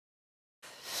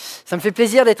Ça me fait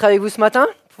plaisir d'être avec vous ce matin,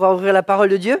 pouvoir ouvrir la parole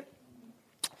de Dieu.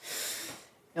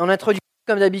 Et on introduit,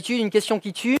 comme d'habitude, une question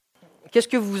qui tue. Qu'est-ce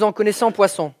que vous en connaissez en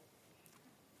poisson ?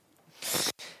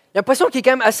 Il y a un poisson qui est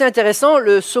quand même assez intéressant,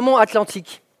 le saumon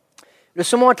atlantique. Le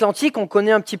saumon atlantique, on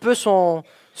connaît un petit peu son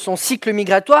cycle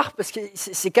migratoire, parce que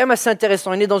c'est quand même assez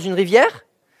intéressant. Il est né dans une rivière,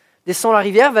 descend la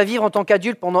rivière, va vivre en tant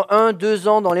qu'adulte pendant 1-2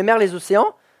 ans dans les mers, les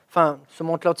océans. Enfin,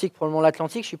 saumon atlantique, probablement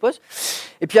l'Atlantique, je suppose.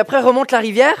 Et puis après, remonte la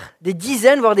rivière, des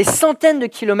dizaines, voire des centaines de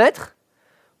kilomètres,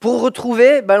 pour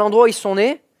retrouver l'endroit où ils sont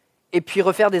nés, et puis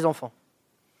refaire des enfants.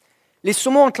 Les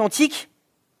saumons atlantiques,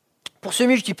 pour se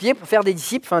multiplier, pour faire des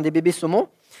disciples, enfin des bébés saumons,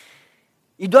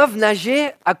 ils doivent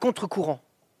nager à contre-courant.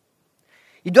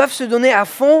 Ils doivent se donner à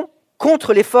fond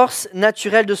contre les forces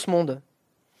naturelles de ce monde.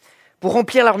 Pour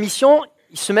remplir leur mission,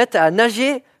 ils se mettent à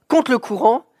nager contre le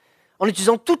courant, en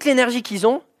utilisant toute l'énergie qu'ils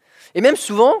ont. Et même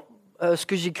souvent, ce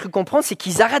que j'ai cru comprendre, c'est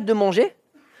qu'ils arrêtent de manger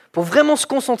pour vraiment se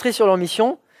concentrer sur leur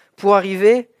mission, pour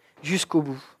arriver jusqu'au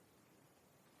bout.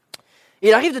 Et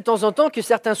il arrive de temps en temps que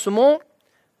certains saumons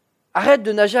arrêtent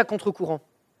de nager à contre-courant.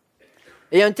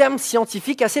 Et il y a un terme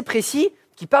scientifique assez précis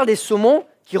qui parle des saumons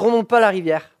qui ne remontent pas la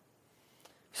rivière.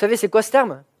 Vous savez, c'est quoi ce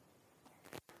terme ?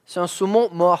 C'est un saumon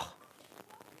mort.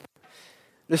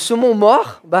 Le saumon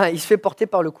mort, il se fait porter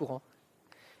par le courant.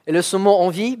 Et le saumon en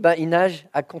vie, il nage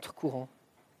à contre-courant.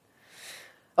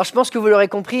 Alors je pense que vous l'aurez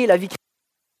compris, la vie chrétienne,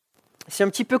 c'est un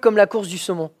petit peu comme la course du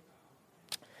saumon.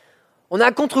 On est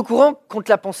à contre-courant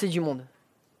contre la pensée du monde.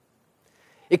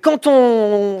 Et quand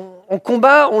on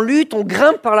combat, on lutte, on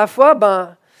grimpe par la foi,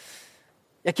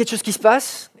 il y a quelque chose qui se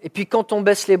passe. Et puis quand on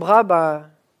baisse les bras,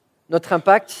 notre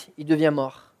impact, il devient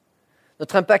mort.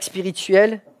 Notre impact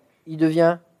spirituel, il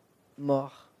devient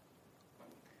mort.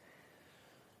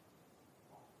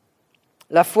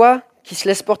 La foi qui se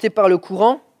laisse porter par le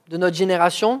courant de notre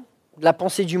génération, de la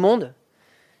pensée du monde,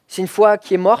 c'est une foi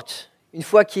qui est morte, une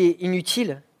foi qui est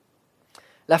inutile.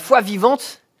 La foi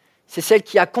vivante, c'est celle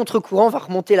qui, à contre-courant, va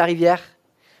remonter la rivière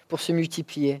pour se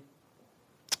multiplier.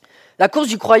 La course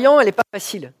du croyant, elle n'est pas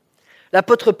facile.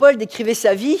 L'apôtre Paul décrivait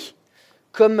sa vie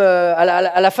comme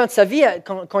à la fin de sa vie,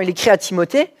 quand il écrit à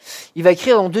Timothée, il va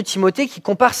écrire dans 2 Timothée qui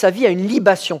compare sa vie à une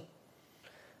libation.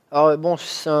 Alors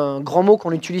c'est un grand mot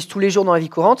qu'on utilise tous les jours dans la vie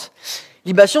courante.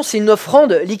 Libation, c'est une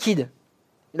offrande liquide.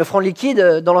 Une offrande liquide,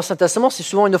 dans l'Ancien Testament, c'est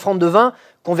souvent une offrande de vin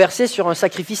qu'on versait sur un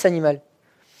sacrifice animal.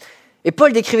 Et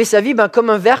Paul décrivait sa vie comme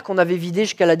un verre qu'on avait vidé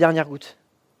jusqu'à la dernière goutte.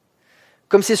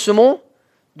 Comme ces saumons,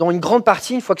 dont une grande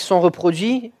partie, une fois qu'ils sont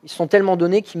reproduits, ils sont tellement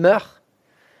donnés qu'ils meurent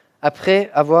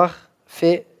après avoir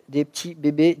fait des petits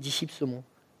bébés disciples saumons.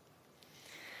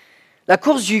 La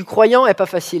course du croyant n'est pas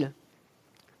facile.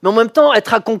 Mais en même temps,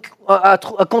 être à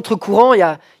contre-courant, il y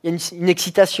a une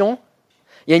excitation,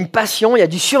 il y a une passion, il y a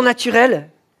du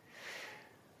surnaturel,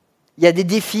 il y a des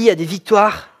défis, il y a des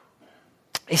victoires.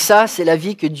 Et ça, c'est la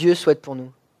vie que Dieu souhaite pour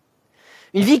nous.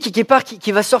 Une vie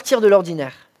qui va sortir de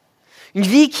l'ordinaire. Une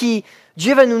vie qui,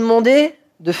 Dieu va nous demander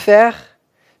de faire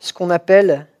ce qu'on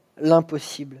appelle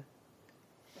l'impossible.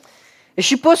 Et je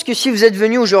suppose que si vous êtes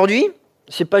venus aujourd'hui,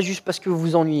 c'est pas juste parce que vous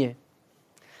vous ennuyez.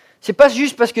 C'est pas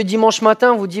juste parce que dimanche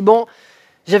matin, on vous dit,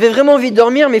 j'avais vraiment envie de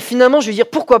dormir, mais finalement, je vais dire,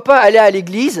 pourquoi pas aller à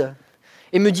l'église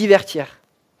et me divertir.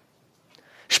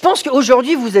 Je pense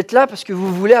qu'aujourd'hui, vous êtes là parce que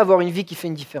vous voulez avoir une vie qui fait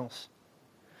une différence.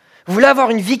 Vous voulez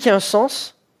avoir une vie qui a un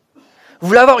sens. Vous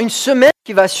voulez avoir une semaine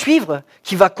qui va suivre,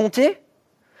 qui va compter.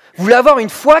 Vous voulez avoir une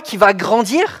foi qui va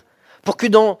grandir pour que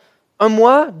dans 1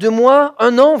 mois, 2 mois,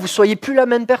 1 an, vous ne soyez plus la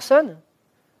même personne.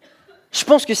 Je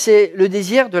pense que c'est le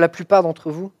désir de la plupart d'entre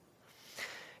vous.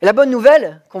 Et la bonne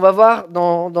nouvelle qu'on va voir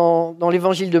dans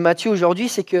l'évangile de Matthieu aujourd'hui,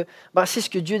 c'est que c'est ce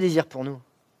que Dieu désire pour nous.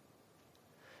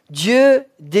 Dieu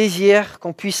désire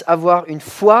qu'on puisse avoir une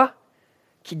foi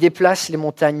qui déplace les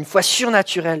montagnes, une foi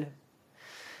surnaturelle.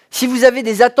 Si vous avez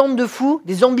des attentes de fou,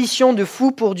 des ambitions de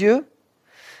fou pour Dieu,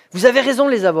 vous avez raison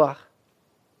de les avoir.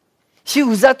 Si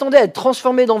vous attendez à être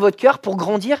transformé dans votre cœur pour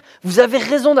grandir, vous avez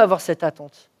raison d'avoir cette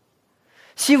attente.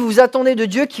 Si vous attendez de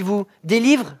Dieu qui vous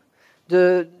délivre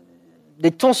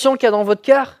des tensions qu'il y a dans votre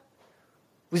cœur,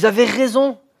 vous avez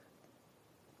raison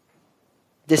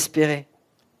d'espérer.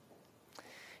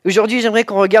 Aujourd'hui, j'aimerais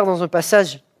qu'on regarde dans un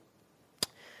passage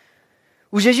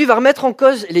où Jésus va remettre en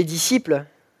cause les disciples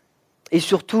et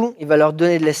surtout, il va leur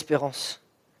donner de l'espérance.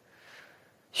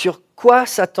 Sur quoi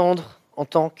s'attendre en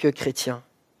tant que chrétien.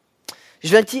 Je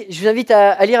vous invite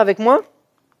à lire avec moi.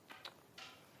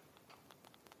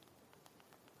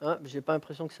 Je n'ai pas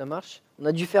l'impression que ça marche. On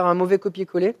a dû faire un mauvais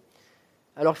copier-coller.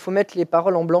 Alors, il faut mettre les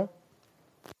paroles en blanc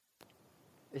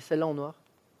et celle-là en noir.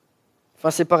 Enfin,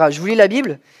 c'est pas grave. Je vous lis la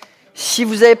Bible. Si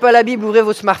vous n'avez pas la Bible, ouvrez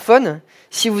vos smartphones.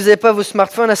 Si vous n'avez pas vos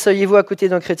smartphones, asseyez-vous à côté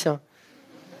d'un chrétien.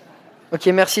 Ok,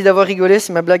 merci d'avoir rigolé,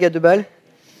 c'est ma blague à 2 balles.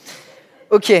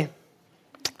 Ok.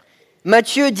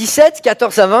 Matthieu 17,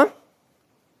 14 à 20.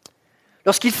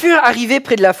 Lorsqu'ils furent arrivés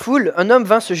près de la foule, un homme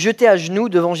vint se jeter à genoux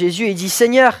devant Jésus et dit «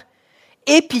 Seigneur,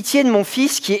 aie pitié de mon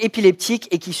fils qui est épileptique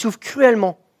et qui souffre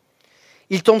cruellement.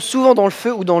 Il tombe souvent dans le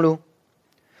feu ou dans l'eau.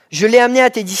 Je l'ai amené à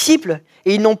tes disciples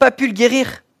et ils n'ont pas pu le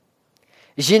guérir. »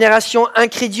 « Génération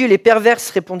incrédule et perverse,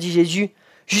 répondit Jésus,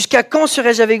 jusqu'à quand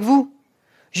serai-je avec vous ?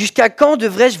 Jusqu'à quand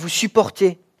devrais-je vous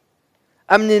supporter ?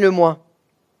 Amenez-le-moi. »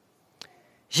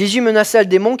 Jésus menaça le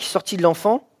démon qui sortit de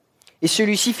l'enfant et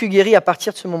celui-ci fut guéri à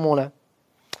partir de ce moment-là.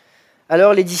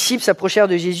 Alors les disciples s'approchèrent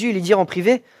de Jésus et lui dirent en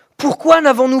privé « Pourquoi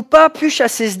n'avons-nous pas pu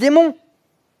chasser ce démon ?»«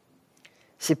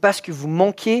 C'est parce que vous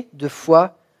manquez de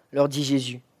foi, leur dit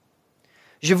Jésus.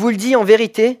 Je vous le dis en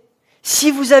vérité,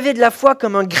 si vous avez de la foi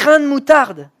comme un grain de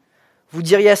moutarde, vous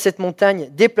diriez à cette montagne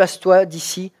 « Déplace-toi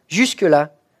d'ici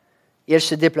jusque-là » et elle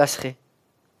se déplacerait.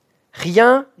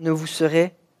 Rien ne vous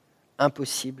serait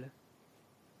impossible.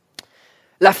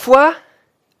 La foi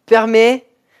permet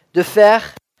de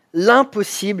faire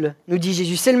l'impossible, nous dit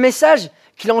Jésus. C'est le message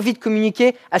qu'il a envie de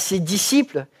communiquer à ses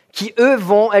disciples qui, eux,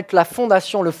 vont être la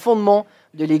fondation, le fondement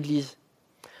de l'Église.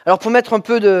 Alors, pour mettre un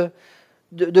peu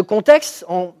de contexte,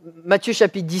 en Matthieu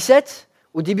chapitre 17,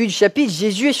 au début du chapitre,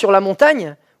 Jésus est sur la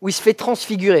montagne où il se fait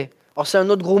transfigurer. Alors, c'est un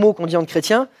autre gros mot qu'on dit en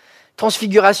chrétien.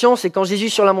 Transfiguration, c'est quand Jésus est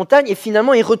sur la montagne et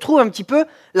finalement, il retrouve un petit peu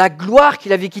la gloire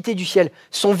qu'il avait quittée du ciel.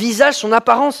 Son visage, son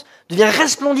apparence devient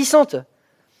resplendissante.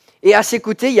 Et à ses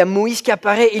côtés, il y a Moïse qui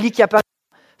apparaît, Élie qui apparaît.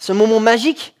 C'est un moment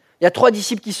magique. Il y a 3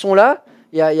 disciples qui sont là.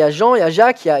 Il y a Jean, il y a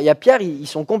Jacques, il y a Pierre. Ils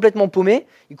sont complètement paumés.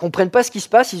 Ils ne comprennent pas ce qui se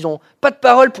passe. Ils n'ont pas de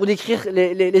parole pour décrire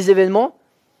les événements.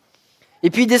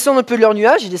 Et puis ils descendent un peu de leur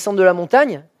nuage. Ils descendent de la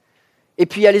montagne. Et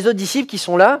puis il y a les autres disciples qui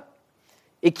sont là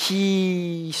et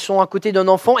qui sont à côté d'un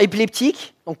enfant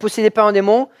épileptique, donc possédé par un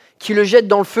démon, qui le jette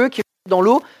dans le feu, qui le jette dans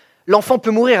l'eau. L'enfant peut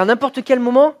mourir à n'importe quel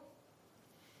moment.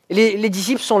 Et les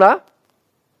disciples sont là.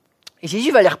 Et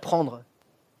Jésus va les reprendre.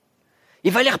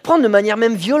 Il va les reprendre de manière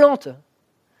même violente.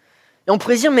 Et on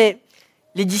pourrait dire, mais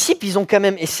les disciples, ils ont quand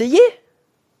même essayé.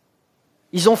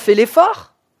 Ils ont fait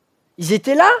l'effort. Ils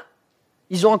étaient là.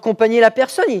 Ils ont accompagné la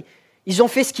personne. Ils ont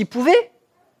fait ce qu'ils pouvaient.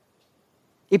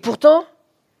 Et pourtant,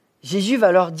 Jésus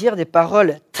va leur dire des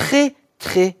paroles très,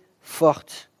 très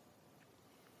fortes.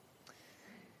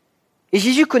 Et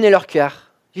Jésus connaît leur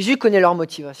cœur. Jésus connaît leur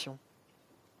motivation.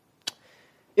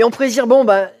 Et on pourrait dire,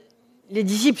 les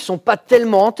disciples ne sont pas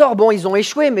tellement en tort. Bon, ils ont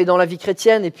échoué, mais dans la vie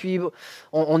chrétienne, et puis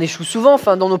on échoue souvent.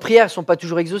 Enfin, dans nos prières, elles ne sont pas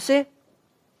toujours exaucées.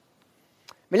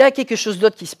 Mais là, il y a quelque chose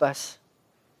d'autre qui se passe.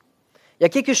 Il y a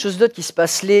quelque chose d'autre qui se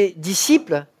passe. Les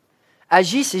disciples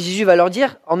agissent, et Jésus va leur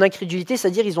dire, en incrédulité,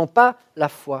 c'est-à-dire ils n'ont pas la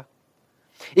foi.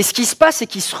 Et ce qui se passe, c'est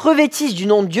qu'ils se revêtissent du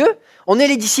nom de Dieu. On est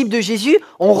les disciples de Jésus,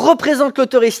 on représente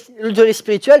l'autorité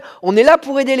spirituelle, on est là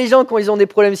pour aider les gens quand ils ont des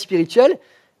problèmes spirituels,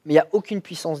 mais il n'y a aucune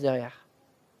puissance derrière.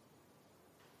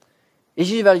 Et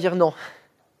Jésus va lui dire non.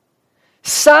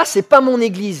 Ça, c'est pas mon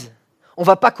église. On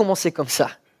va pas commencer comme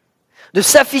ça. De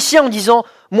s'afficher en disant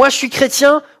moi je suis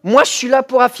chrétien, moi je suis là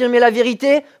pour affirmer la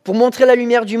vérité, pour montrer la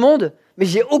lumière du monde, mais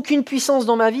j'ai aucune puissance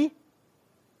dans ma vie.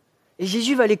 Et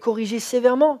Jésus va les corriger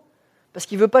sévèrement, parce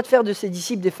qu'il ne veut pas faire de ses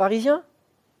disciples des pharisiens.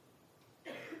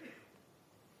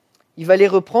 Il va les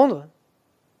reprendre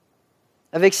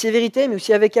avec sévérité, mais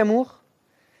aussi avec amour,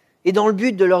 et dans le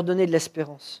but de leur donner de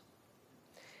l'espérance.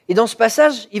 Et dans ce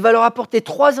passage, il va leur apporter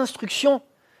 3 instructions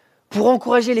pour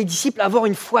encourager les disciples à avoir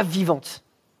une foi vivante.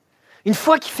 Une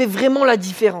foi qui fait vraiment la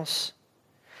différence.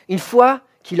 Une foi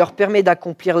qui leur permet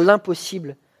d'accomplir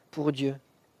l'impossible pour Dieu.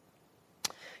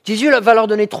 Jésus va leur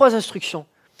donner 3 instructions.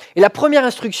 Et la première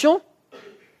instruction,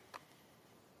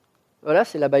 voilà,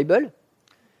 c'est la Bible.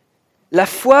 La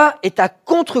foi est à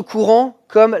contre-courant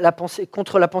comme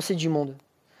contre la pensée du monde.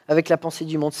 Avec la pensée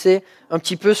du monde. C'est un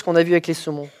petit peu ce qu'on a vu avec les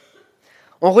saumons.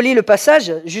 On relit le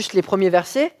passage, juste les premiers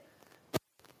versets.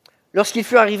 Lorsqu'il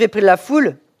fut arrivé près de la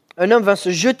foule, un homme vint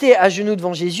se jeter à genoux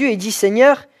devant Jésus et dit «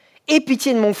 Seigneur, aie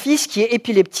pitié de mon fils qui est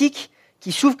épileptique,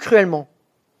 qui souffre cruellement.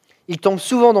 Il tombe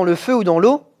souvent dans le feu ou dans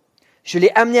l'eau. Je l'ai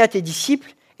amené à tes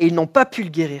disciples et ils n'ont pas pu le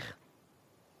guérir. »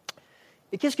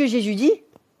 Et qu'est-ce que Jésus dit ?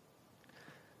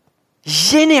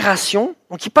 Génération,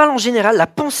 donc il parle en général, la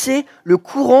pensée, le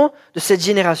courant de cette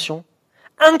génération.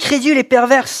 Incrédule et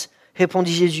perverse,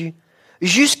 répondit Jésus.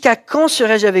 Jusqu'à quand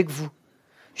serai-je avec vous ?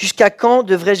 Jusqu'à quand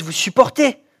devrais-je vous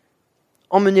supporter ?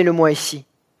 Emmenez-le-moi ici.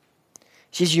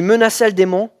 Jésus menaça le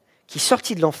démon qui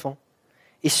sortit de l'enfant,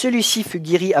 et celui-ci fut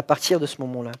guéri à partir de ce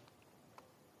moment-là.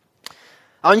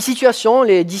 Alors une situation,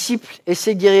 les disciples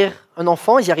essaient de guérir un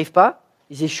enfant, ils n'y arrivent pas,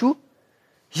 ils échouent.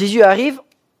 Jésus arrive,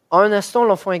 en un instant,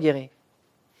 l'enfant est guéri.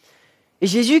 Et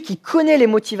Jésus, qui connaît les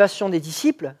motivations des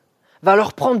disciples, va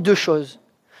leur prendre deux choses.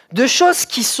 Deux choses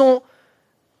qui sont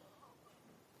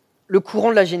le courant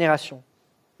de la génération.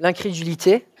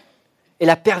 L'incrédulité et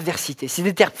la perversité. C'est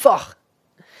des termes forts.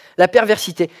 La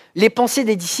perversité. Les pensées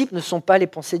des disciples ne sont pas les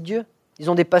pensées de Dieu. Ils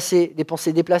ont des pensées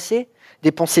déplacées,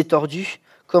 des pensées tordues,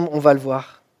 comme on va le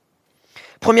voir.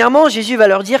 Premièrement, Jésus va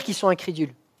leur dire qu'ils sont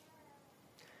incrédules.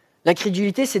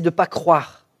 L'incrédulité, c'est de ne pas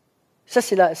croire. Ça,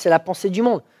 c'est la pensée du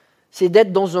monde. C'est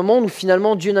d'être dans un monde où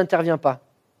finalement Dieu n'intervient pas.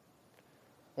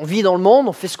 On vit dans le monde,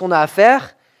 on fait ce qu'on a à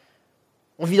faire,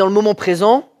 on vit dans le moment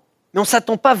présent, mais on ne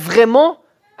s'attend pas vraiment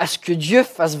à ce que Dieu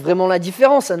fasse vraiment la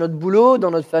différence à notre boulot,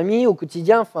 dans notre famille, au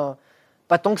quotidien, enfin,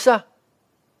 pas tant que ça.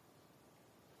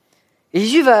 Et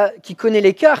Jésus, qui connaît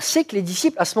les cœurs, sait que les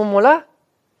disciples, à ce moment-là,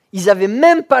 ils n'avaient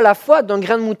même pas la foi d'un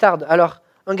grain de moutarde. Alors,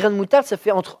 un grain de moutarde, ça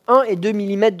fait entre 1 et 2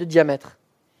 mm de diamètre.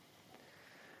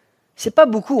 C'est pas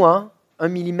beaucoup, 1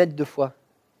 mm de foi.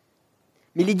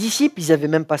 Mais les disciples, ils n'avaient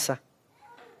même pas ça.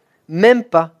 Même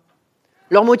pas.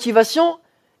 Leur motivation,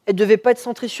 elle ne devait pas être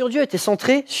centrée sur Dieu, elle était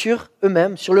centrée sur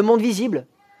eux-mêmes, sur le monde visible.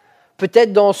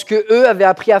 Peut-être dans ce qu'eux avaient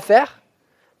appris à faire,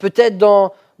 peut-être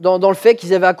dans le fait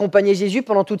qu'ils avaient accompagné Jésus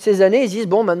pendant toutes ces années. Ils se disent,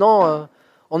 bon, maintenant,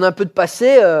 on a un peu de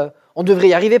passé, on devrait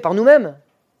y arriver par nous-mêmes.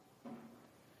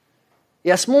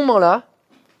 Et à ce moment-là,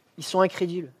 ils sont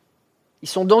incrédules. Ils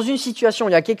sont dans une situation,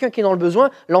 il y a quelqu'un qui est dans le besoin,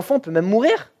 l'enfant peut même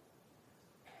mourir.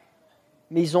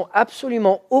 Mais ils n'ont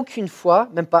absolument aucune foi,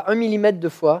 même pas 1 mm de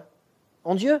foi,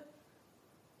 en Dieu.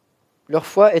 Leur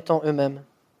foi est en eux-mêmes.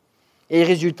 Et le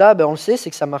résultat, on le sait, c'est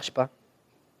que ça ne marche pas.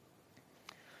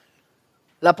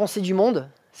 La pensée du monde,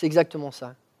 c'est exactement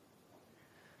ça.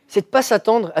 C'est de ne pas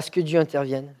s'attendre à ce que Dieu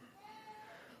intervienne.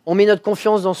 On met notre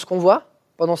confiance dans ce qu'on voit,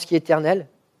 pas dans ce qui est éternel.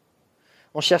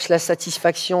 On cherche la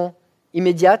satisfaction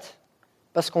immédiate,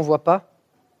 pas ce qu'on ne voit pas.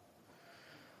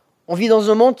 On vit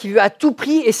dans un monde qui veut à tout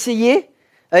prix essayer,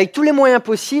 avec tous les moyens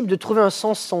possibles, de trouver un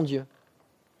sens sans Dieu.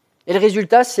 Et le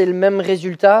résultat, c'est le même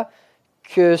résultat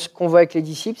que ce qu'on voit avec les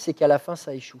disciples, c'est qu'à la fin,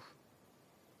 ça échoue.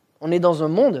 On est dans un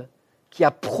monde qui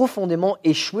a profondément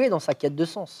échoué dans sa quête de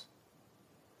sens.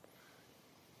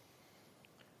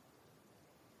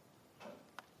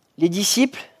 Les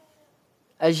disciples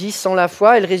agissent sans la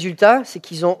foi et le résultat, c'est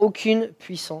qu'ils n'ont aucune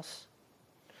puissance.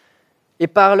 Et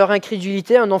par leur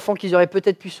incrédulité, un enfant qu'ils auraient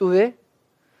peut-être pu sauver,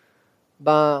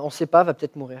 on ne sait pas, va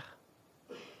peut-être mourir.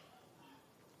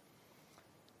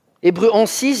 Hébreux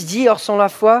 11:6 dit, or sans la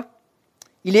foi,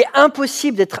 il est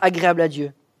impossible d'être agréable à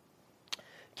Dieu.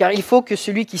 Car il faut que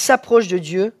celui qui s'approche de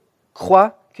Dieu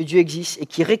croit que Dieu existe et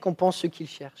qui récompense ceux qui le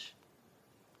cherchent.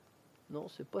 Non,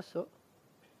 c'est pas ça.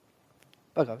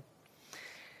 Pas grave.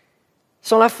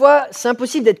 Sans la foi, c'est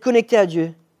impossible d'être connecté à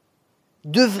Dieu,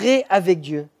 d'œuvrer avec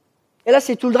Dieu. Et là,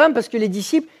 c'est tout le drame parce que les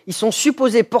disciples, ils sont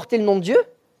supposés porter le nom de Dieu,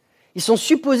 ils sont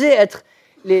supposés être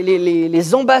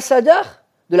les ambassadeurs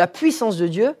de la puissance de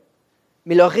Dieu,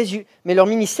 mais leur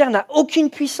ministère n'a aucune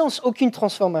puissance, aucune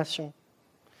transformation.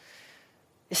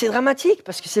 Et c'est dramatique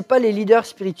parce que ce n'est pas les leaders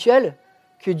spirituels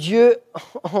que Dieu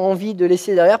a envie de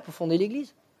laisser derrière pour fonder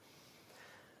l'Église.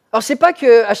 Alors, ce n'est pas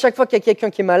qu'à chaque fois qu'il y a quelqu'un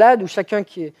qui est malade ou chaque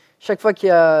fois qu'il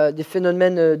y a des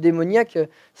phénomènes démoniaques,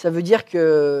 ça veut dire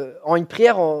qu'en une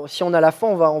prière, si on a la foi,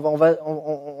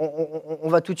 on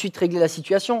va tout de suite régler la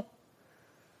situation.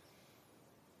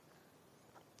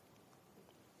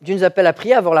 Dieu nous appelle à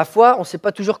prier, à avoir la foi, on ne sait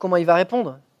pas toujours comment il va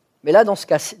répondre. Mais là, dans ce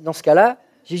cas-là,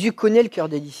 Jésus connaît le cœur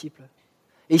des disciples.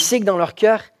 Et il sait que dans leur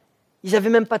cœur, ils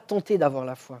n'avaient même pas tenté d'avoir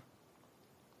la foi.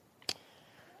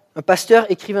 Un pasteur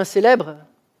écrivain célèbre,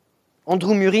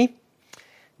 Andrew Murray,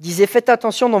 disait « Faites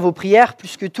attention dans vos prières,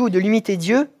 plus que tout, de limiter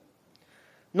Dieu,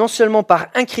 non seulement par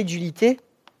incrédulité,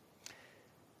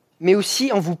 mais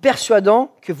aussi en vous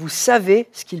persuadant que vous savez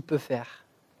ce qu'il peut faire. »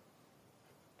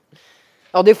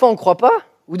 Alors des fois, on ne croit pas,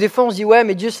 ou des fois, on se dit « Ouais,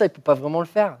 mais Dieu, ça, il ne peut pas vraiment le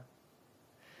faire. »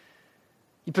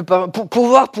 Il peut pas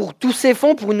pourvoir pour tous ses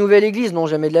fonds pour une nouvelle église, non,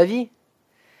 jamais de la vie.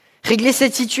 Régler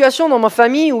cette situation dans ma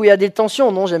famille où il y a des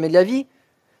tensions, non, jamais de la vie.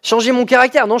 Changer mon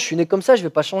caractère, non, je suis né comme ça, je ne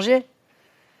vais pas changer.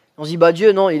 On se dit,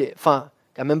 Dieu, non,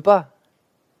 quand même pas.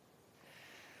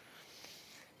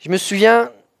 Je me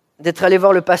souviens d'être allé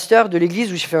voir le pasteur de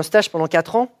l'église où j'ai fait un stage pendant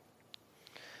 4 ans,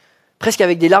 presque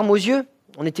avec des larmes aux yeux.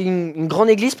 On était une grande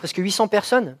église, presque 800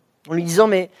 personnes. En lui disant,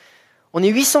 mais on est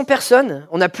 800 personnes,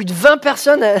 on a plus de 20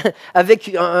 personnes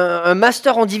avec un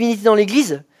master en divinité dans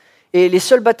l'église, et les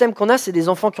seuls baptêmes qu'on a, c'est des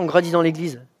enfants qui ont grandi dans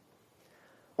l'église.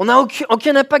 On n'a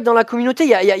aucun impact dans la communauté, il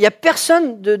n'y a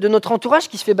personne de notre entourage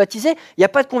qui se fait baptiser, il n'y a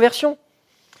pas de conversion.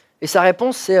 Et sa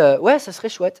réponse, c'est ouais, ça serait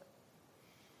chouette.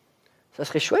 Ça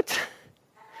serait chouette.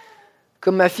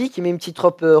 Comme ma fille qui met une petite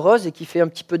robe rose et qui fait un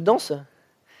petit peu de danse.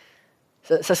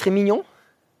 Ça serait mignon.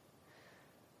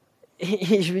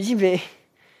 Et je me dis, mais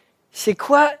c'est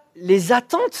quoi les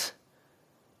attentes?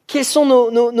 Quelles sont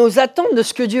nos attentes de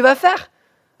ce que Dieu va faire?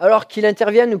 Alors qu'il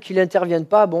intervienne ou qu'il n'intervienne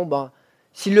pas,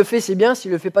 s'il le fait, c'est bien, s'il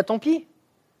ne le fait pas, tant pis.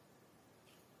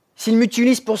 S'il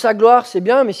m'utilise pour sa gloire, c'est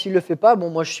bien, mais s'il ne le fait pas,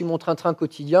 moi je suis mon train-train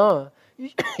quotidien,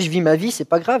 je vis ma vie, c'est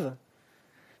pas grave.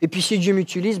 Et puis si Dieu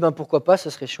m'utilise, pourquoi pas,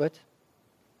 ça serait chouette.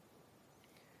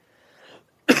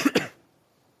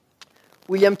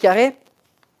 William Carey,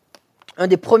 un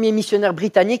des premiers missionnaires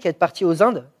britanniques à être parti aux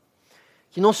Indes,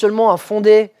 qui non seulement a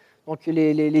fondé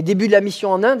les débuts de la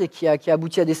mission en Inde et qui a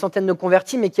abouti à des centaines de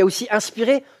convertis, mais qui a aussi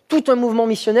inspiré tout un mouvement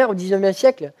missionnaire au XIXe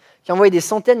siècle, qui a envoyé des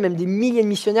centaines, même des milliers de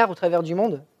missionnaires au travers du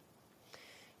monde.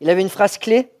 Il avait une phrase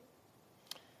clé.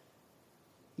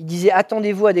 Il disait «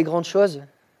 Attendez-vous à des grandes choses,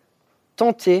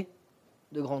 tentez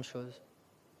de grandes choses ».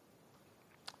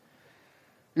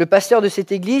 Le pasteur de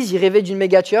cette église, il rêvait d'une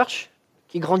méga church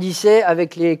qui grandissait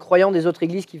avec les croyants des autres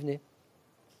églises qui venaient.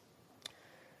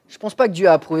 Je ne pense pas que Dieu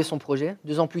a approuvé son projet.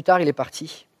 2 ans plus tard, il est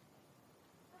parti.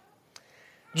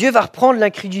 Dieu va reprendre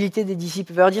l'incrédulité des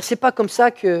disciples. Il va leur dire, c'est pas comme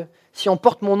ça que si on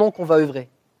porte mon nom qu'on va œuvrer.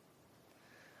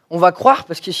 On va croire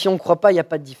parce que si on ne croit pas, il n'y a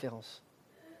pas de différence.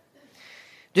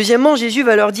 Deuxièmement, Jésus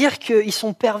va leur dire qu'ils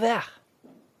sont pervers.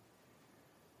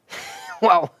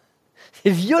 Waouh,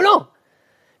 c'est violent.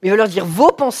 Mais il va leur dire,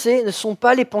 vos pensées ne sont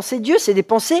pas les pensées de Dieu, c'est des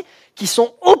pensées qui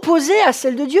sont opposées à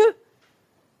celles de Dieu.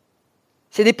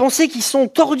 C'est des pensées qui sont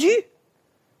tordues,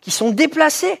 qui sont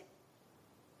déplacées.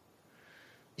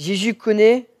 Jésus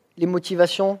connaît les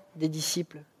motivations des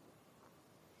disciples.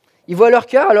 Il voit leur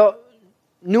cœur. Alors,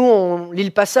 nous, on lit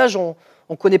le passage, on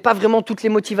ne connaît pas vraiment toutes les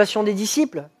motivations des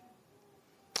disciples.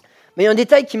 Mais il y a un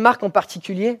détail qui me marque en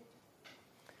particulier.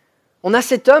 On a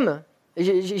cet homme,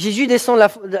 et Jésus descend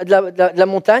de la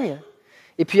montagne,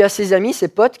 et puis il y a ses amis, ses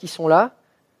potes qui sont là,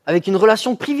 avec une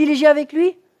relation privilégiée avec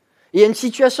lui. Et il y a une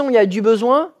situation où il y a du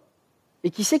besoin,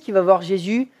 et qui c'est qui va voir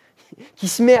Jésus, qui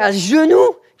se met à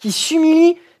genoux, qui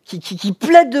s'humilie, qui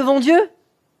plaide devant Dieu?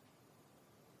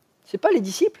 C'est pas les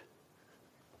disciples.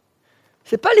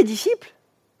 C'est pas les disciples.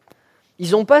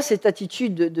 Ils n'ont pas cette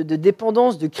attitude de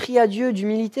dépendance, de cri à Dieu,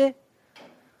 d'humilité.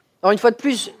 Alors une fois de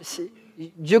plus,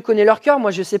 Dieu connaît leur cœur,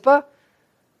 moi je ne sais pas.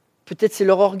 Peut-être c'est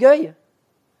leur orgueil.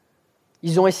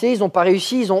 Ils ont essayé, ils n'ont pas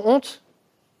réussi, ils ont honte.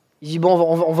 Ils disent,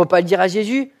 on ne va pas le dire à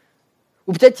Jésus.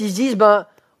 Ou peut-être ils se disent,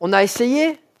 on a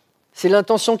essayé, c'est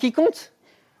l'intention qui compte.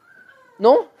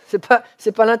 Non, c'est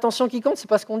pas l'intention qui compte, c'est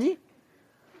pas ce qu'on dit.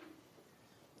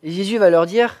 Et Jésus va leur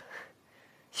dire,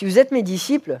 si vous êtes mes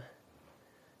disciples,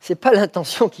 c'est pas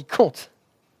l'intention qui compte.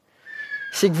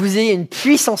 C'est que vous ayez une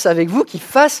puissance avec vous qui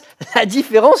fasse la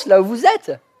différence là où vous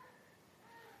êtes.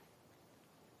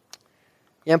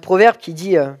 Il y a un proverbe qui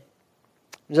dit,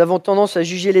 nous avons tendance à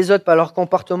juger les autres par leur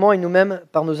comportement et nous-mêmes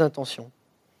par nos intentions.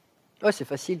 Ouais, c'est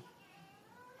facile.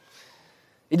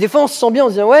 Et des fois, on se sent bien en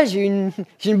se disant, ouais, j'ai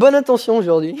une bonne intention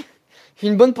aujourd'hui. J'ai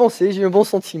une bonne pensée, j'ai un bon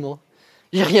sentiment.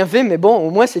 J'ai rien fait, mais bon,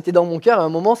 au moins c'était dans mon cœur à un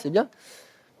moment, c'est bien.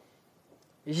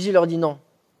 Et Jésus leur dit non.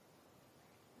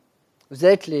 Vous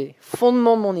êtes les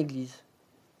fondements de mon Église.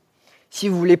 Si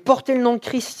vous voulez porter le nom de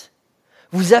Christ,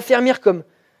 vous affermir comme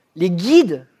les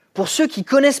guides pour ceux qui ne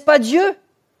connaissent pas Dieu,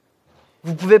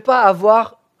 vous ne pouvez pas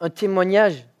avoir un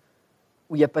témoignage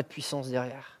où il n'y a pas de puissance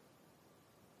derrière.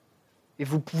 Et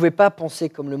vous ne pouvez pas penser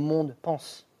comme le monde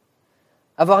pense.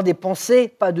 Avoir des pensées,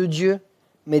 pas de Dieu,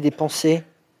 mais des pensées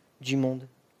du monde.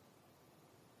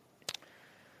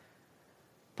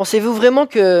 Pensez-vous vraiment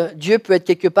que Dieu peut être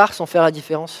quelque part sans faire la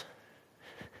différence?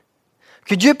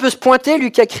 Que Dieu peut se pointer,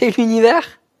 lui qui a créé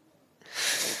l'univers,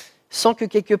 sans que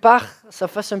quelque part ça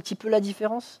fasse un petit peu la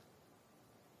différence?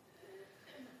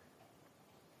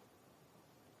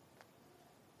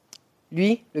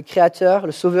 Lui, le Créateur,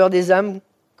 le Sauveur des âmes,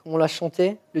 comme on l'a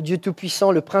chanté, le Dieu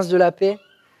Tout-Puissant, le Prince de la paix,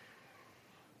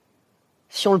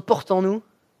 si on le porte en nous,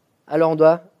 alors on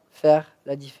doit faire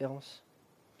la différence.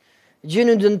 Dieu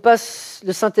ne nous donne pas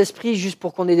le Saint-Esprit juste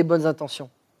pour qu'on ait des bonnes intentions.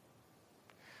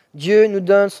 Dieu nous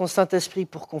donne son Saint-Esprit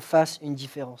pour qu'on fasse une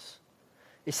différence.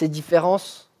 Et cette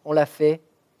différence, on la fait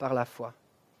par la foi.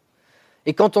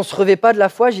 Et quand on ne se revêt pas de la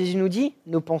foi, Jésus nous dit,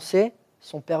 nos pensées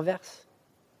sont perverses.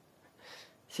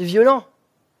 C'est violent.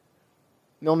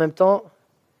 Mais en même temps,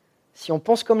 si on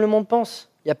pense comme le monde pense,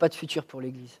 il n'y a pas de futur pour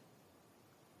l'Église.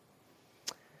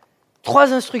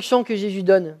 3 instructions que Jésus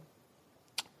donne.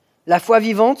 La foi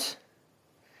vivante,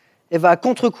 elle va à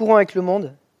contre-courant avec le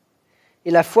monde.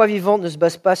 Et la foi vivante ne se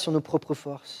base pas sur nos propres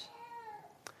forces.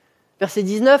 Verset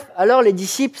 19, alors les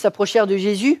disciples s'approchèrent de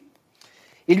Jésus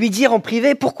et lui dirent en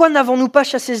privé, « Pourquoi n'avons-nous pas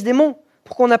chassé ce démon?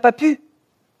 Pourquoi on n'a pas pu ?»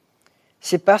 «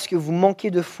 C'est parce que vous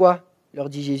manquez de foi, leur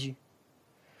dit Jésus.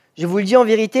 Je vous le dis en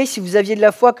vérité, si vous aviez de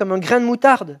la foi comme un grain de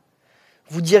moutarde,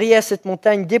 vous diriez à cette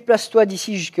montagne, déplace-toi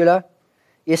d'ici jusque-là,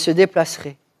 et elle se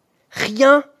déplacerait.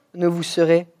 Rien ne vous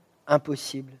serait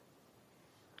impossible.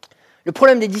 Le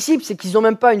problème des disciples, c'est qu'ils n'ont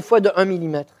même pas une foi de 1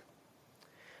 millimètre.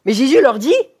 Mais Jésus leur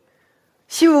dit,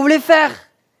 si vous voulez faire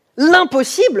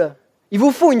l'impossible, il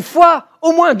vous faut une foi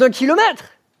au moins d'1 kilomètre.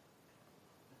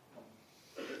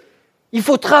 Il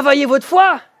faut travailler votre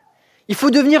foi. Il faut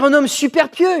devenir un homme super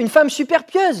pieux, une femme super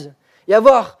pieuse, et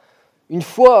avoir une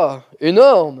foi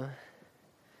énorme.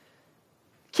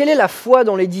 Quelle est la foi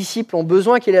dont les disciples ont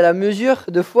besoin? Quelle est la mesure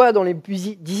de foi dont les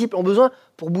disciples ont besoin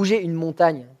pour bouger une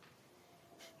montagne?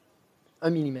 1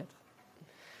 millimètre.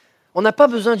 On n'a pas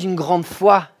besoin d'une grande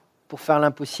foi pour faire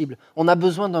l'impossible. On a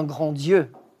besoin d'un grand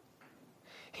Dieu.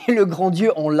 Et le grand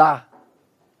Dieu, on l'a.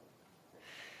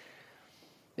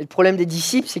 Et le problème des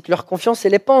disciples, c'est que leur confiance,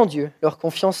 elle n'est pas en Dieu. Leur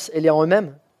confiance, elle est en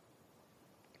eux-mêmes.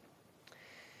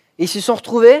 Et ils se sont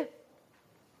retrouvés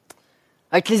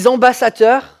avec les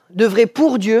ambassadeurs d'œuvrer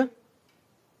pour Dieu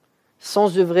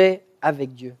sans œuvrer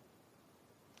avec Dieu.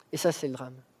 Et ça, c'est le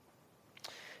drame.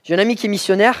 J'ai un ami qui est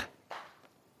missionnaire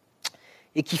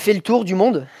et qui fait le tour du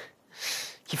monde,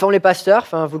 qui forme les pasteurs.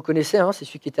 Enfin, vous le connaissez, hein, c'est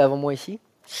celui qui était avant moi ici.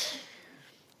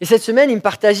 Et cette semaine, il me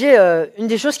partageait une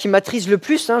des choses qui m'attrise le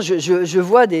plus. Hein, je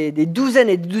vois des douzaines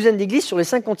et des douzaines d'églises sur les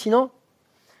 5 continents.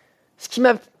 Ce qui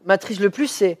m'attrise le plus,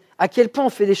 c'est à quel point on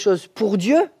fait des choses pour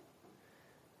Dieu.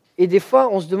 Et des fois,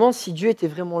 on se demande si Dieu était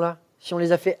vraiment là, si on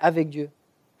les a fait avec Dieu.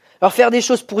 Alors faire des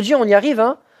choses pour Dieu, on y arrive.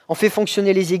 Hein. On fait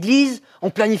fonctionner les églises, on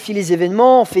planifie les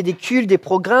événements, on fait des cultes, des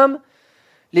programmes.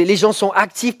 Les gens sont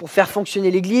actifs pour faire fonctionner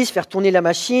l'église, faire tourner la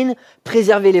machine,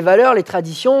 préserver les valeurs, les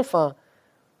traditions. Enfin,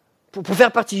 pour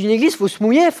faire partie d'une église, il faut se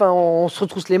mouiller. Enfin, on se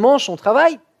retrousse les manches, on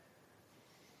travaille.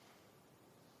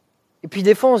 Et puis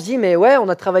des fois, on se dit, mais ouais, on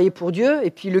a travaillé pour Dieu.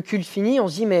 Et puis le culte fini, on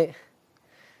se dit, mais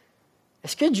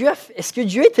est-ce que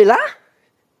Dieu était là?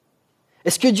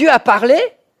 Est-ce que Dieu a parlé?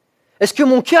 Est-ce que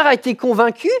mon cœur a été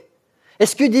convaincu?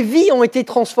 Est-ce que des vies ont été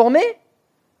transformées?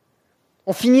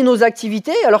 On finit nos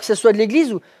activités, alors que ce soit de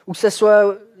l'église ou que ce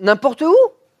soit n'importe où.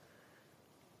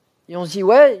 Et on se dit,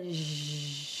 ouais,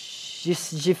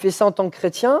 j'ai fait ça en tant que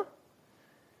chrétien.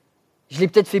 Je l'ai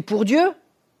peut-être fait pour Dieu.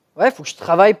 Ouais, il faut que je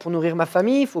travaille pour nourrir ma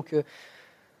famille. Il faut que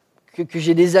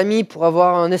j'ai des amis pour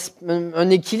avoir un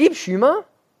équilibre. Je suis humain.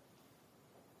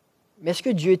 Mais est-ce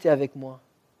que Dieu était avec moi?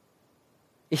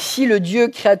 Et si le Dieu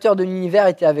créateur de l'univers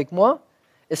était avec moi,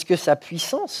 est-ce que sa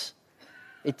puissance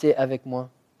était avec moi?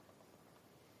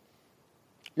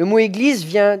 Le mot église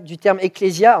vient du terme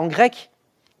ecclésia en grec,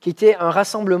 qui était un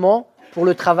rassemblement pour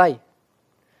le travail.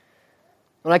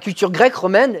 Dans la culture grecque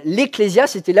romaine, l'ecclésia,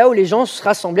 c'était là où les gens se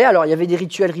rassemblaient. Alors, il y avait des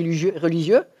rituels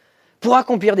religieux pour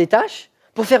accomplir des tâches,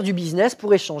 pour faire du business,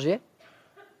 pour échanger.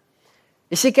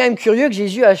 Et c'est quand même curieux que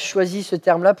Jésus a choisi ce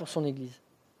terme-là pour son église.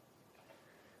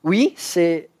 Oui,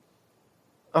 c'est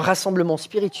un rassemblement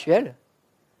spirituel,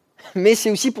 mais c'est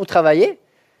aussi pour travailler.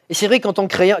 Et c'est vrai qu'en tant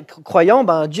que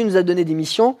croyant, Dieu nous a donné des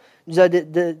missions, nous a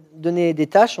donné des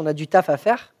tâches, on a du taf à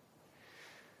faire.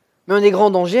 Mais un des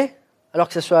grands dangers, alors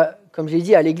que ce soit, comme je l'ai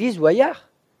dit, à l'église ou ailleurs,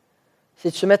 c'est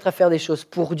de se mettre à faire des choses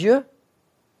pour Dieu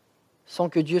sans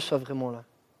que Dieu soit vraiment là.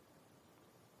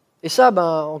 Et ça,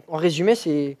 en résumé,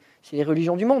 c'est les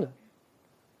religions du monde.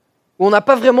 Où on n'a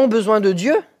pas vraiment besoin de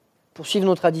Dieu pour suivre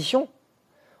nos traditions.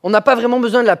 On n'a pas vraiment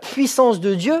besoin de la puissance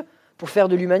de Dieu pour faire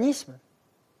de l'humanisme.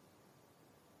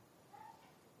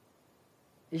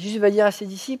 Et Jésus va dire à ses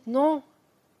disciples, non,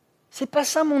 c'est pas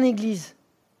ça mon église.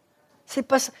 C'est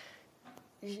pas ça.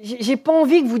 J'ai pas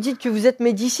envie que vous dites que vous êtes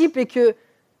mes disciples et que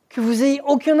vous ayez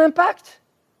aucun impact,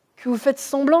 que vous faites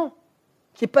semblant,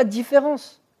 qu'il n'y ait pas de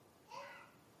différence.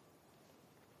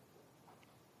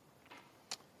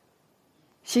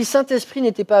 Si le Saint-Esprit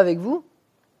n'était pas avec vous,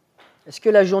 est-ce que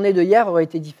la journée de hier aurait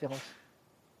été différente?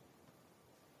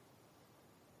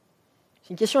 C'est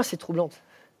une question assez troublante.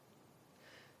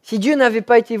 Si Dieu n'avait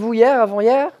pas été vous hier,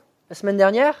 avant-hier, la semaine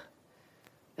dernière,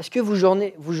 est-ce que vos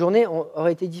journées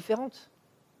auraient été différentes?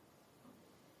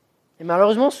 Et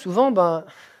malheureusement, souvent,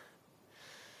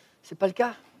 c'est pas le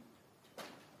cas.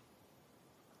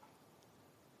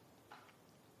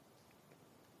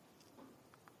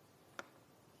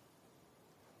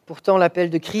 Pourtant,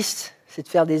 l'appel de Christ, c'est de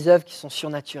faire des œuvres qui sont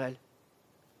surnaturelles.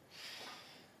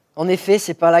 En effet,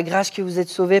 c'est par la grâce que vous êtes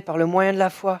sauvés, par le moyen de la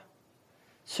foi.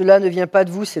 Cela ne vient pas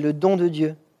de vous, c'est le don de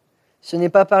Dieu. Ce n'est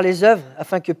pas par les œuvres,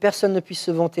 afin que personne ne puisse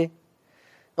se vanter.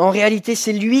 En réalité,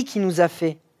 c'est lui qui nous a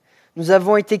fait. Nous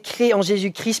avons été créés en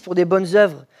Jésus-Christ pour des bonnes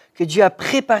œuvres que Dieu a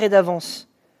préparées d'avance,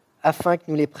 afin que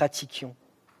nous les pratiquions.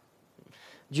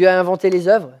 Dieu a inventé les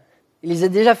œuvres, il les a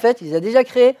déjà faites, il les a déjà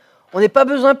créées. On n'a pas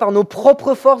besoin par nos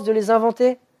propres forces de les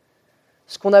inventer.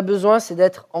 Ce qu'on a besoin, c'est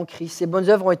d'être en Christ. Ces bonnes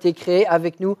œuvres ont été créées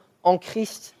avec nous en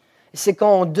Christ. Et c'est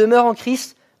quand on demeure en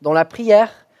Christ, dans la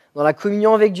prière, dans la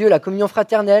communion avec Dieu, la communion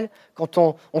fraternelle, quand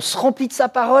on se remplit de sa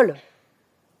parole,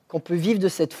 qu'on peut vivre de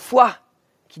cette foi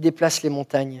qui déplace les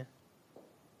montagnes.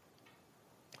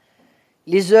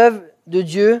 Les œuvres de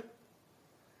Dieu,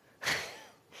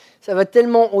 ça va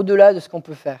tellement au-delà de ce qu'on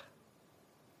peut faire.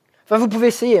 Enfin, vous pouvez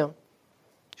essayer. Hein.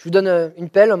 Je vous donne une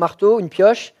pelle, un marteau, une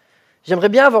pioche. J'aimerais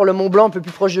bien avoir le Mont Blanc un peu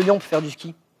plus proche de Lyon pour faire du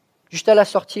ski. Juste à la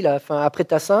sortie, là, enfin, après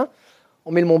Tassin,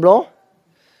 on met le Mont Blanc.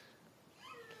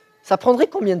 Ça prendrait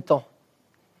combien de temps?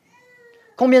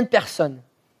 Combien de personnes?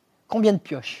 Combien de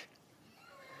pioches?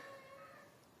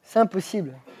 C'est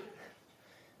impossible.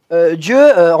 Dieu,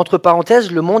 entre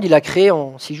parenthèses, le monde, il a créé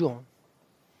en 6 jours.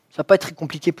 Ça ne va pas être très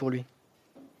compliqué pour lui.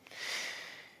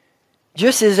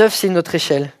 Dieu, ses œuvres, c'est notre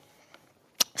échelle.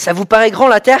 Ça vous paraît grand,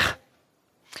 la Terre?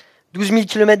 12 000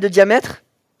 km de diamètre?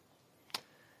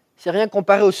 C'est rien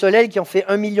comparé au Soleil qui en fait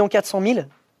 1 400 000.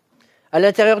 À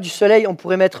l'intérieur du Soleil, on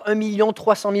pourrait mettre 1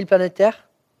 300 000 planètes Terre.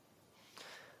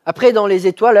 Après, dans les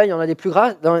étoiles, là, il y en a des plus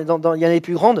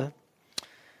grandes.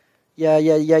 Il y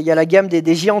a la gamme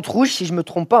des géantes rouges, si je ne me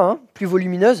trompe pas, hein, plus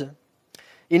volumineuse.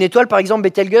 Il y a une étoile, par exemple,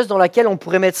 Betelgeuse, dans laquelle on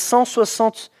pourrait mettre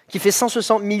qui fait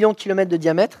 160 millions de kilomètres de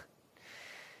diamètre.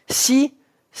 Si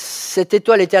cette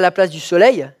étoile était à la place du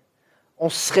Soleil, on ne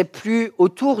serait plus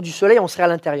autour du Soleil, on serait à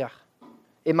l'intérieur.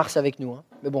 Et Mars avec nous. Hein.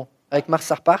 Mais bon, avec Mars,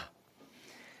 ça repart.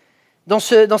 Dans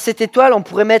cette étoile, on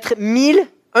pourrait mettre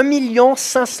 1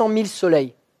 500 000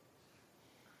 soleils.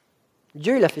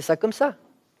 Dieu, il a fait ça comme ça.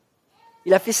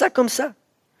 Il a fait ça comme ça.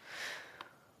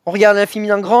 On regarde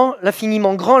l'infiniment grand,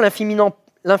 l'infiniment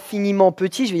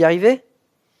petit, je vais y arriver.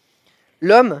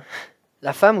 L'homme,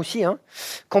 la femme aussi, hein,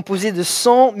 composé de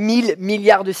 100 000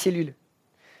 milliards de cellules,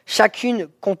 chacune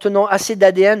contenant assez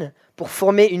d'ADN pour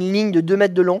former une ligne de 2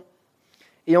 mètres de long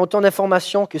et autant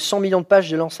d'informations que 100 millions de pages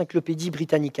de l'encyclopédie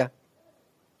Britannica.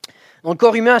 Dans le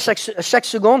corps humain, à chaque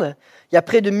seconde, il y a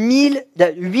près de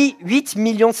 8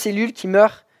 millions de cellules qui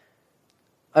meurent,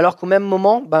 alors qu'au même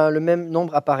moment, le même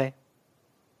nombre apparaît.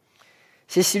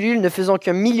 Ces cellules, ne faisant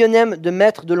qu'un millionième de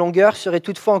mètre de longueur, seraient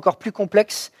toutefois encore plus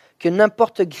complexes que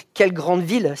n'importe quelle grande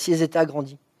ville si elles étaient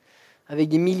agrandies, avec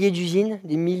des milliers d'usines,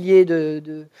 des milliers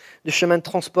de chemins de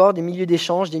transport, des milliers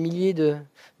d'échanges, des milliers de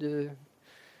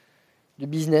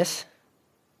business.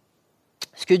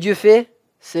 Ce que Dieu fait,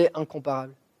 c'est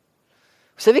incomparable.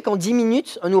 Vous savez qu'en 10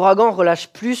 minutes, un ouragan relâche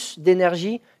plus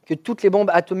d'énergie que toutes les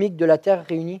bombes atomiques de la Terre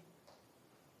réunies?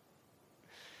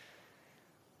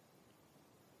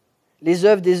 Les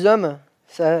œuvres des hommes,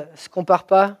 ça ne se compare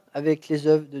pas avec les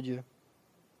œuvres de Dieu.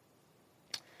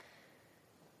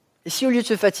 Et si au lieu de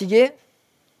se fatiguer,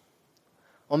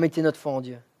 on mettait notre foi en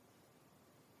Dieu?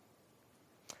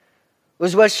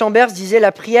 Oswald Chambers disait «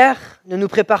 La prière ne nous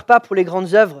prépare pas pour les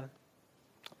grandes œuvres.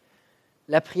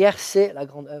 La prière, c'est la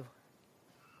grande œuvre. »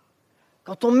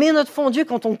 Quand on met notre foi en Dieu,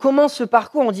 quand on commence ce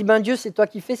parcours, on dit « Dieu, c'est toi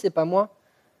qui fais, c'est pas moi. »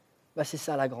 C'est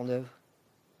ça la grande œuvre.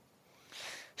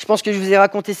 Je pense que je vous ai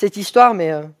raconté cette histoire,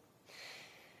 mais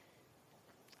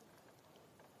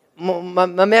ma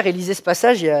mère, elle lisait ce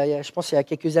passage, je pense il y a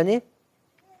quelques années.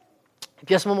 Et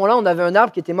puis à ce moment-là, on avait un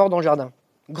arbre qui était mort dans le jardin.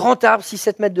 Grand arbre,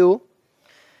 6-7 mètres de haut.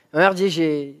 Ma mère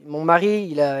dit, mon mari,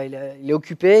 il est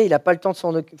occupé, il n'a pas le temps de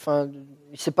s'en occuper,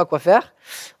 il ne sait pas quoi faire.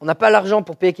 On n'a pas l'argent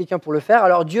pour payer quelqu'un pour le faire.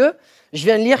 Alors Dieu, je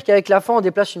viens de lire qu'avec la foi, on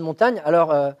déplace une montagne,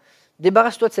 alors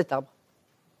débarrasse-toi de cet arbre.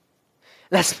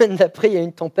 La semaine d'après, il y a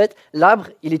une tempête, l'arbre,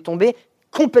 il est tombé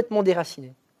complètement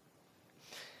déraciné.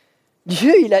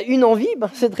 Dieu, il a une envie,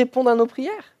 c'est de répondre à nos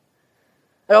prières.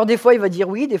 Alors des fois, il va dire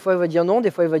oui, des fois, il va dire non,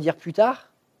 des fois, il va dire plus tard.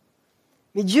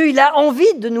 Mais Dieu, il a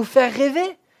envie de nous faire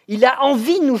rêver. Il a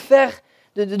envie de nous faire,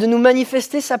 de nous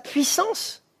manifester sa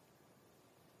puissance.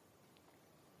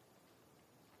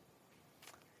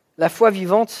 La foi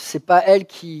vivante, c'est pas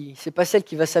celle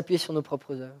qui va s'appuyer sur nos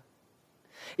propres œuvres.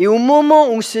 Et au moment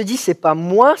où on se dit, c'est pas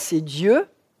moi, c'est Dieu,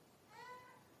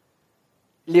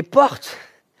 les portes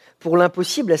pour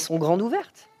l'impossible, elles sont grandes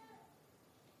ouvertes.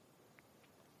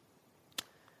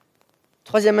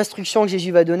 Troisième instruction que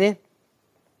Jésus va donner,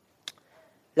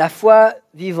 la foi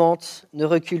vivante ne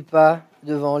recule pas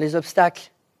devant les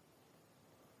obstacles.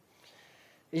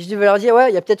 Et Jésus va leur dire,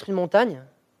 il y a peut-être une montagne.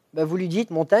 Vous lui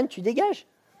dites, montagne, tu dégages.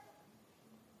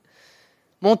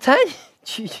 Montagne,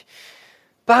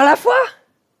 par la foi.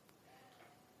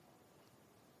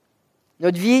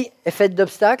 Notre vie est faite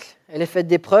d'obstacles, elle est faite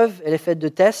d'épreuves, elle est faite de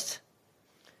tests.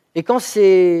 Et quand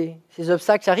ces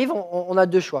obstacles arrivent, on a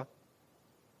 2 choix.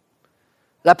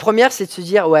 La première, c'est de se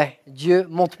dire, Dieu,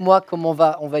 montre-moi comment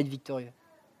on va être victorieux.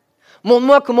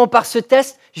 Montre-moi comment par ce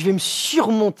test, je vais me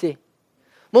surmonter.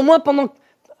 Montre-moi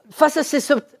face à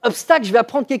ces obstacles, je vais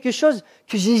apprendre quelque chose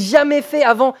que je n'ai jamais fait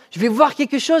avant. Je vais voir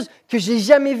quelque chose que je n'ai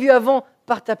jamais vu avant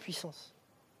par ta puissance.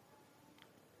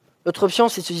 L'autre option,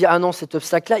 c'est de se dire, ah non, cet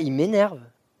obstacle-là, il m'énerve.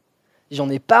 J'en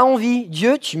ai pas envie.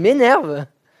 Dieu, tu m'énerves.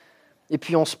 Et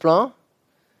puis on se plaint,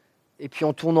 et puis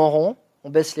on tourne en rond, on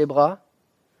baisse les bras,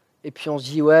 et puis on se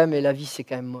dit, ouais, mais la vie, c'est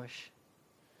quand même moche.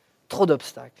 Trop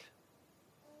d'obstacles.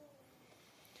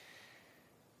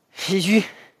 Jésus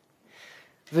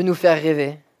veut nous faire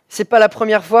rêver. C'est pas la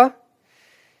première fois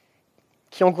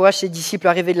qu'il encourage ses disciples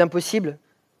à rêver de l'impossible.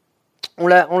 On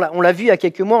l'a vu il y a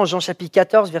quelques mois en Jean chapitre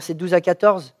 14, versets 12 à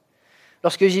 14.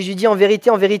 Lorsque Jésus dit, en vérité,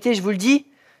 je vous le dis,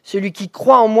 celui qui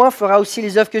croit en moi fera aussi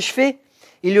les œuvres que je fais.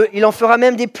 Il en fera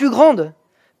même des plus grandes,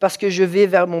 parce que je vais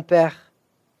vers mon Père.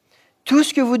 Tout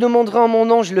ce que vous demanderez en mon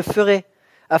nom, je le ferai,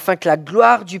 afin que la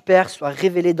gloire du Père soit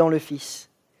révélée dans le Fils.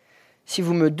 Si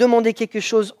vous me demandez quelque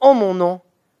chose en mon nom,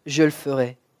 je le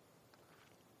ferai.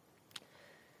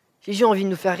 Jésus a envie de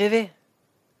nous faire rêver.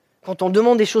 Quand on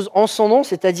demande des choses en son nom,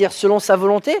 c'est-à-dire selon sa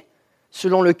volonté,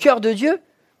 selon le cœur de Dieu,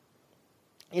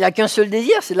 il n'a qu'un seul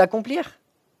désir, c'est de l'accomplir.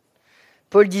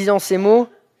 Paul disait en ces mots,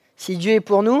 si Dieu est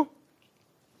pour nous,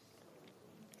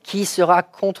 qui sera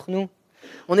contre nous?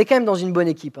 On est quand même dans une bonne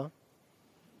équipe.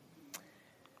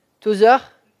 Tozer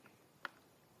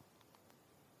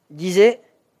disait,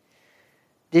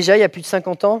 déjà il y a plus de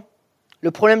 50 ans, le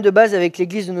problème de base avec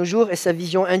l'Église de nos jours est sa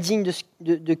vision indigne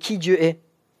de qui Dieu est.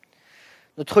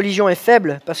 Notre religion est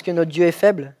faible parce que notre Dieu est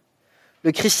faible.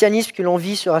 Le christianisme que l'on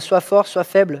vit sera soit fort, soit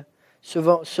faible,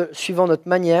 suivant notre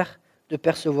manière de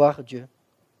percevoir Dieu.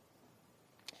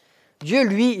 Dieu,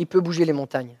 lui, il peut bouger les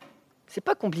montagnes. C'est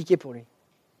pas compliqué pour lui.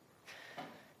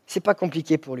 C'est pas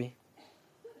compliqué pour lui.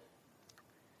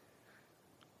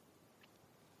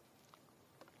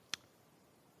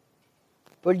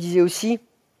 Paul disait aussi,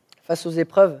 face aux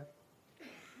épreuves,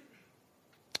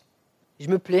 je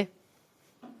me plais.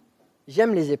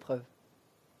 J'aime les épreuves.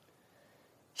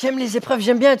 J'aime les épreuves,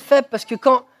 j'aime bien être faible parce que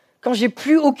quand j'ai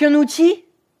plus aucun outil,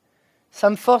 ça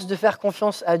me force de faire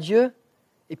confiance à Dieu.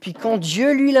 Et puis quand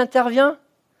Dieu, lui, il intervient,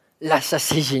 là, ça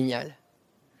c'est génial.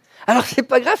 Alors c'est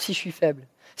pas grave si je suis faible.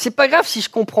 C'est pas grave si je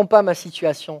comprends pas ma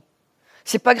situation.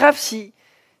 C'est pas grave si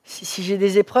j'ai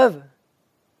des épreuves.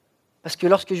 Parce que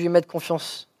lorsque je vais mettre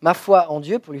confiance, ma foi en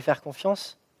Dieu pour lui faire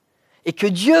confiance, et que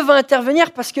Dieu va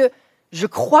intervenir parce que je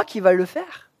crois qu'il va le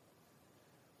faire,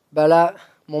 bah là,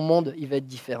 mon monde, il va être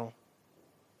différent.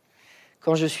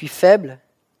 Quand je suis faible,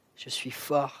 je suis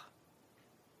fort.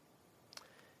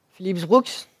 Phillips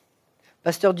Brooks,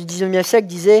 pasteur du 19e siècle,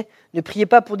 disait « Ne priez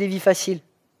pas pour des vies faciles.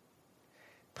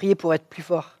 Priez pour être plus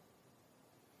fort.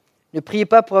 Ne priez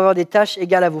pas pour avoir des tâches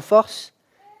égales à vos forces.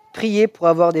 Priez pour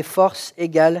avoir des forces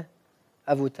égales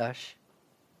à vos tâches. »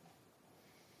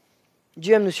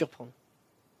 Dieu aime nous surprendre.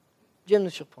 Dieu aime nous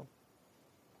surprendre.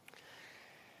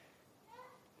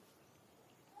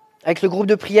 Avec le groupe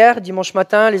de prière, dimanche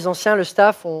matin, les anciens, le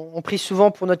staff, on prie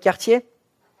souvent pour notre quartier.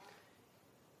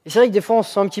 Et c'est vrai que des fois, on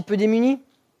se sent un petit peu démunis.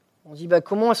 On se dit,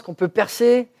 comment est-ce qu'on peut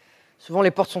percer? Souvent, les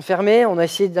portes sont fermées. On a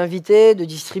essayé d'inviter, de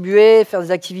distribuer, faire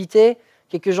des activités.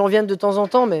 Quelques gens viennent de temps en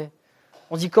temps, mais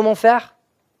on se dit, comment faire?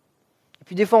 Et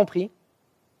puis des fois, on prie.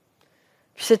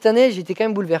 Puis cette année, j'étais quand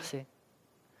même bouleversé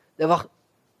d'avoir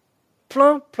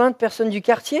plein de personnes du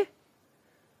quartier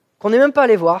qu'on n'est même pas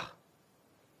allé voir,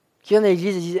 qui viennent à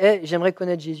l'église et disent « j'aimerais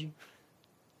connaître Jésus ».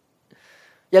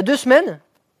 Il y a 2 semaines,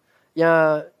 il y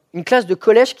a une classe de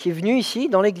collège qui est venue ici,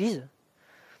 dans l'église.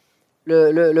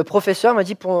 Le professeur m'a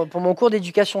dit, pour mon cours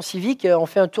d'éducation civique, on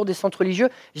fait un tour des centres religieux,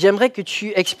 j'aimerais que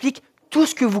tu expliques tout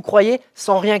ce que vous croyez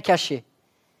sans rien cacher.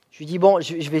 Je lui dis, bon,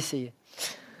 je vais essayer.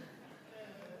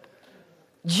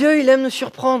 Dieu, il aime nous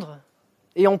surprendre.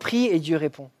 Et on prie et Dieu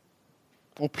répond.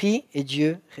 On prie et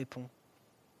Dieu répond.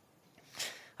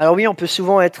 Alors oui, on peut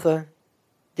souvent être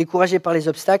découragé par les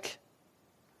obstacles.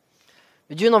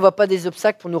 Mais Dieu n'envoie pas des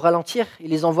obstacles pour nous ralentir, il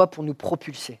les envoie pour nous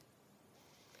propulser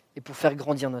et pour faire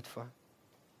grandir notre foi.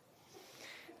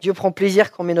 Dieu prend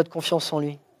plaisir quand on met notre confiance en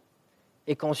lui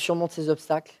et quand on surmonte ces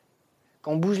obstacles,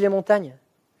 quand on bouge les montagnes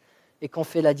et qu'on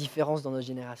fait la différence dans notre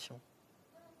génération.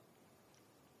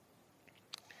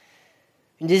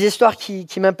 Une des histoires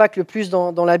qui m'impacte le plus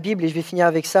dans la Bible, et je vais finir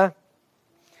avec ça,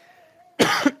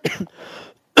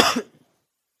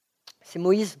 c'est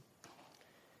Moïse,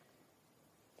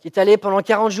 qui est allé pendant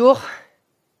 40 jours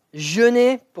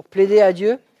jeûner pour plaider à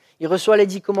Dieu. Il reçoit les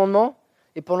 10 commandements,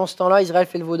 et pendant ce temps-là, Israël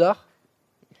fait le veau d'or.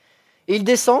 Et il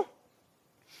descend,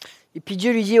 et puis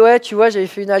Dieu lui dit, ouais, tu vois, j'avais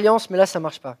fait une alliance, mais là, ça ne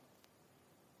marche pas.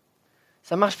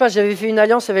 Ça ne marche pas, j'avais fait une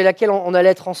alliance avec laquelle on allait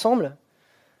être ensemble.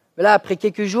 Mais là, après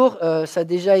quelques jours, ça a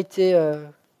déjà été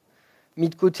mis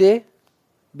de côté,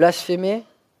 blasphémé.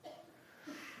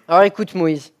 Alors écoute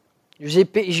Moïse,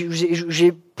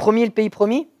 j'ai promis le pays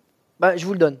promis, je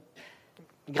vous le donne.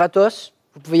 Gratos,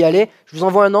 vous pouvez y aller, je vous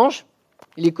envoie un ange,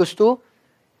 il est costaud,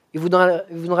 il vous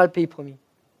donnera le pays promis.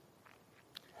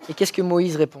 Et qu'est-ce que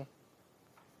Moïse répond?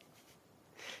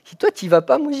 Si toi tu n'y vas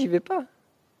pas, moi j'y vais pas.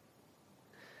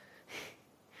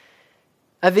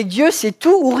 Avec Dieu, c'est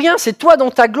tout ou rien, c'est toi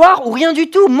dans ta gloire ou rien du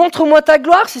tout. Montre-moi ta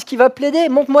gloire, c'est ce qui va plaider.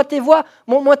 Montre-moi tes voies,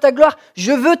 montre-moi ta gloire.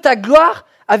 Je veux ta gloire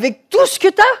avec tout ce que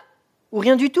tu as ou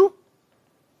rien du tout.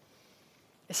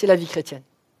 Et c'est la vie chrétienne.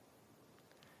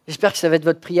 J'espère que ça va être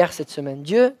votre prière cette semaine.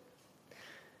 Dieu,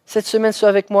 cette semaine, sois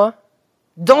avec moi,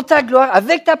 dans ta gloire,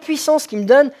 avec ta puissance qui me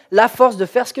donne la force de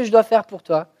faire ce que je dois faire pour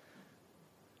toi.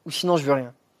 Ou sinon, je veux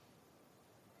rien.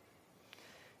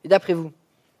 Et d'après vous,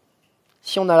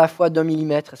 si on a la foi d'1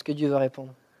 millimètre, est-ce que Dieu va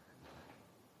répondre?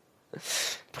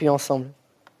 Prions ensemble.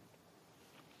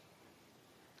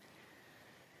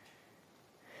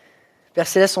 Père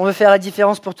Céleste, on veut faire la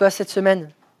différence pour toi cette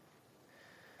semaine.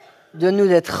 Donne-nous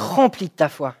d'être remplis de ta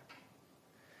foi.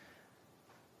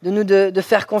 Donne-nous de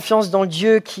faire confiance dans le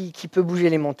Dieu qui peut bouger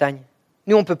les montagnes.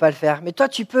 Nous, on ne peut pas le faire, mais toi,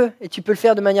 tu peux, et tu peux le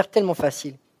faire de manière tellement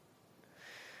facile.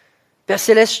 Père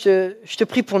Céleste, je te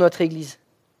prie pour notre Église.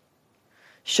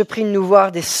 Je te prie de nous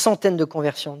voir des centaines de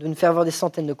conversions, de nous faire voir des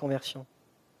centaines de conversions.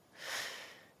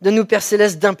 Donne-nous, Père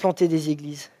Céleste, d'implanter des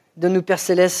églises. Donne-nous, Père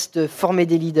Céleste, de former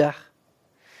des leaders.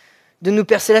 Donne-nous,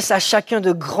 Père Céleste, à chacun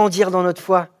de grandir dans notre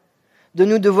foi.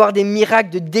 Donne-nous de voir des miracles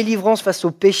de délivrance face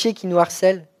aux péchés qui nous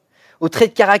harcèlent, aux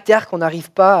traits de caractère qu'on n'arrive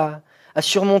pas à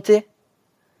surmonter.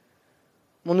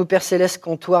 Montre-nous, Père Céleste,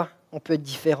 qu'en toi, on peut être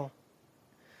différent.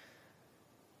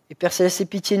 Et Père Céleste, aie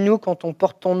pitié de nous quand on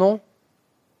porte ton nom,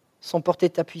 sans porter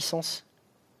ta puissance.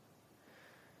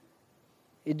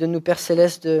 Et donne-nous, Père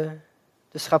Céleste, de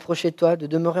se rapprocher de toi, de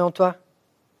demeurer en toi,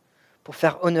 pour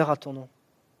faire honneur à ton nom.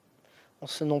 En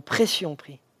ce nom précieux, on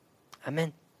prie.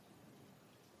 Amen.